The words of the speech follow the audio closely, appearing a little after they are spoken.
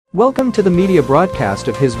Welcome to the media broadcast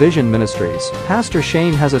of His Vision Ministries. Pastor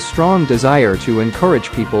Shane has a strong desire to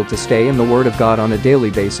encourage people to stay in the Word of God on a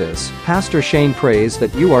daily basis. Pastor Shane prays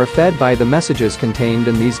that you are fed by the messages contained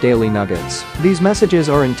in these daily nuggets. These messages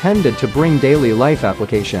are intended to bring daily life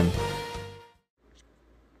application.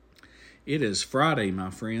 It is Friday, my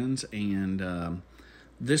friends, and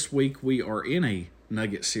this week we are in a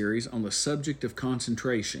nugget series on the subject of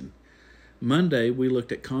concentration. Monday, we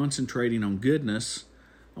looked at concentrating on goodness.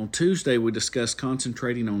 On Tuesday, we discussed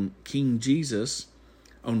concentrating on King Jesus.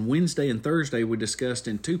 On Wednesday and Thursday, we discussed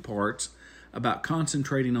in two parts about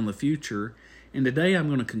concentrating on the future. And today, I'm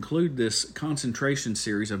going to conclude this concentration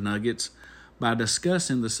series of nuggets by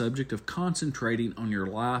discussing the subject of concentrating on your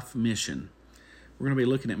life mission. We're going to be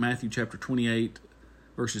looking at Matthew chapter 28,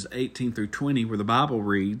 verses 18 through 20, where the Bible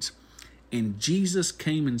reads, "And Jesus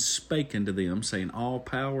came and spake unto them, saying, All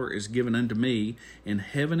power is given unto me in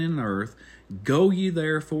heaven and earth. Go ye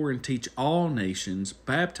therefore and teach all nations,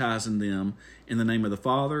 baptizing them in the name of the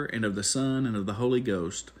Father, and of the Son, and of the Holy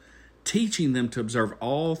Ghost, teaching them to observe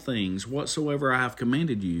all things whatsoever I have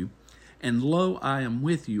commanded you. And lo, I am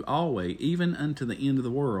with you always, even unto the end of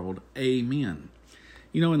the world. Amen."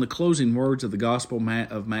 You know, in the closing words of the Gospel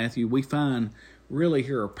of Matthew, we find really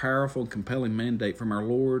here a powerful and compelling mandate from our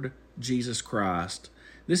Lord Jesus Christ.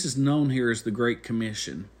 This is known here as the Great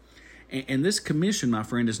Commission. And this commission, my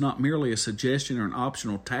friend, is not merely a suggestion or an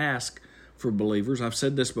optional task for believers. I've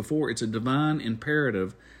said this before. It's a divine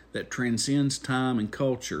imperative that transcends time and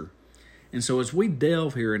culture. And so as we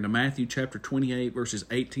delve here into Matthew chapter 28, verses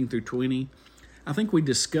 18 through 20, I think we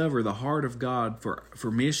discover the heart of God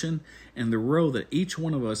for mission and the role that each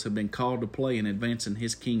one of us have been called to play in advancing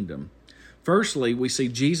His kingdom. Firstly, we see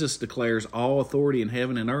Jesus declares, "All authority in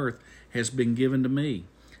heaven and earth has been given to me."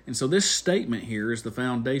 And so this statement here is the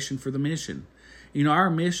foundation for the mission. You know, our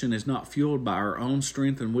mission is not fueled by our own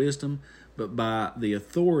strength and wisdom, but by the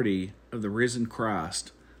authority of the risen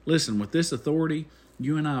Christ. Listen, with this authority,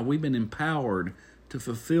 you and I, we've been empowered to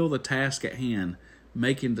fulfill the task at hand,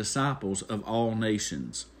 making disciples of all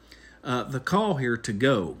nations. The call here to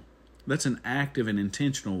go, that's an active and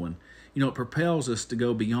intentional one. You know, it propels us to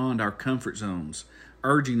go beyond our comfort zones,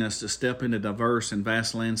 urging us to step into diverse and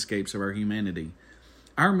vast landscapes of our humanity.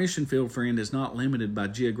 Our mission field, friend, is not limited by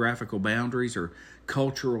geographical boundaries or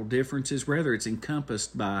cultural differences. Rather, it's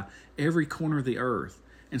encompassed by every corner of the earth.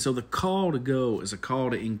 And so the call to go is a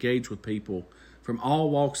call to engage with people from all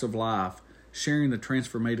walks of life, sharing the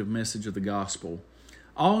transformative message of the gospel.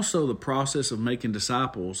 Also, the process of making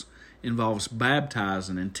disciples involves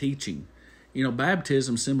baptizing and teaching. You know,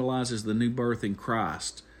 baptism symbolizes the new birth in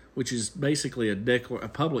Christ, which is basically a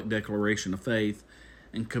public declaration of faith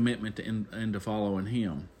and commitment to following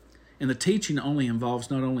Him. And the teaching only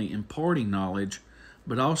involves not only imparting knowledge,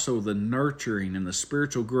 but also the nurturing and the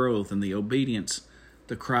spiritual growth and the obedience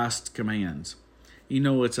to Christ's commands. You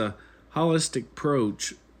know, it's a holistic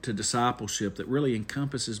approach to discipleship that really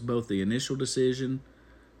encompasses both the initial decision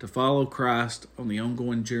to follow Christ on the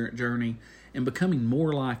ongoing journey and becoming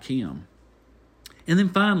more like Him. And then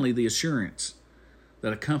finally, the assurance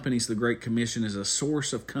that accompanies the Great Commission is a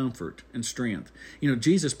source of comfort and strength. You know,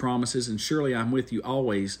 Jesus promises, "And surely I'm with you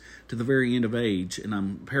always to the very end of age," and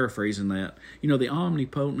I'm paraphrasing that. You know, the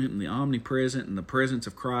omnipotent and the omnipresent and the presence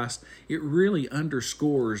of Christ, it really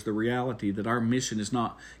underscores the reality that our mission is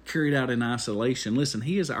not carried out in isolation. Listen,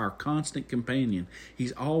 He is our constant companion.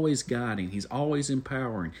 He's always guiding. He's always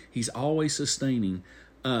empowering. He's always sustaining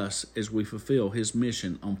us as we fulfill His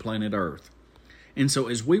mission on planet Earth. And so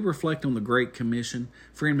as we reflect on the Great Commission,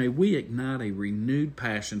 friend, may we ignite a renewed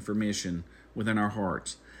passion for mission within our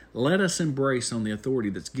hearts. Let us embrace on the authority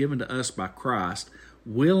that's given to us by Christ,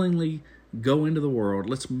 willingly go into the world.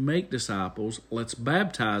 Let's make disciples. Let's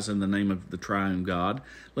baptize in the name of the triune God.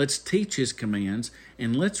 Let's teach His commands,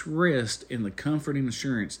 and let's rest in the comforting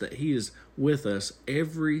assurance that He is with us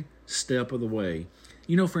every step of the way.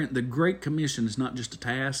 You know, friend, the Great Commission is not just a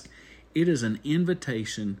task. It is an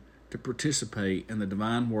invitation to participate in the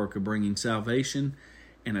divine work of bringing salvation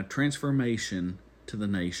and a transformation to the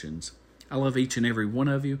nations. I love each and every one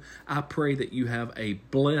of you. I pray that you have a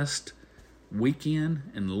blessed weekend,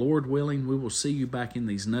 and Lord willing, we will see you back in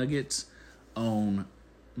these nuggets on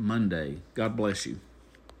Monday. God bless you.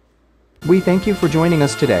 We thank you for joining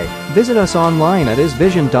us today. Visit us online at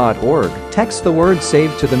isvision.org. Text the word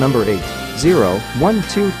SAVE to the number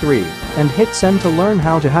 80123 and hit send to learn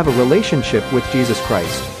how to have a relationship with Jesus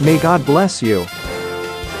Christ. May God bless you.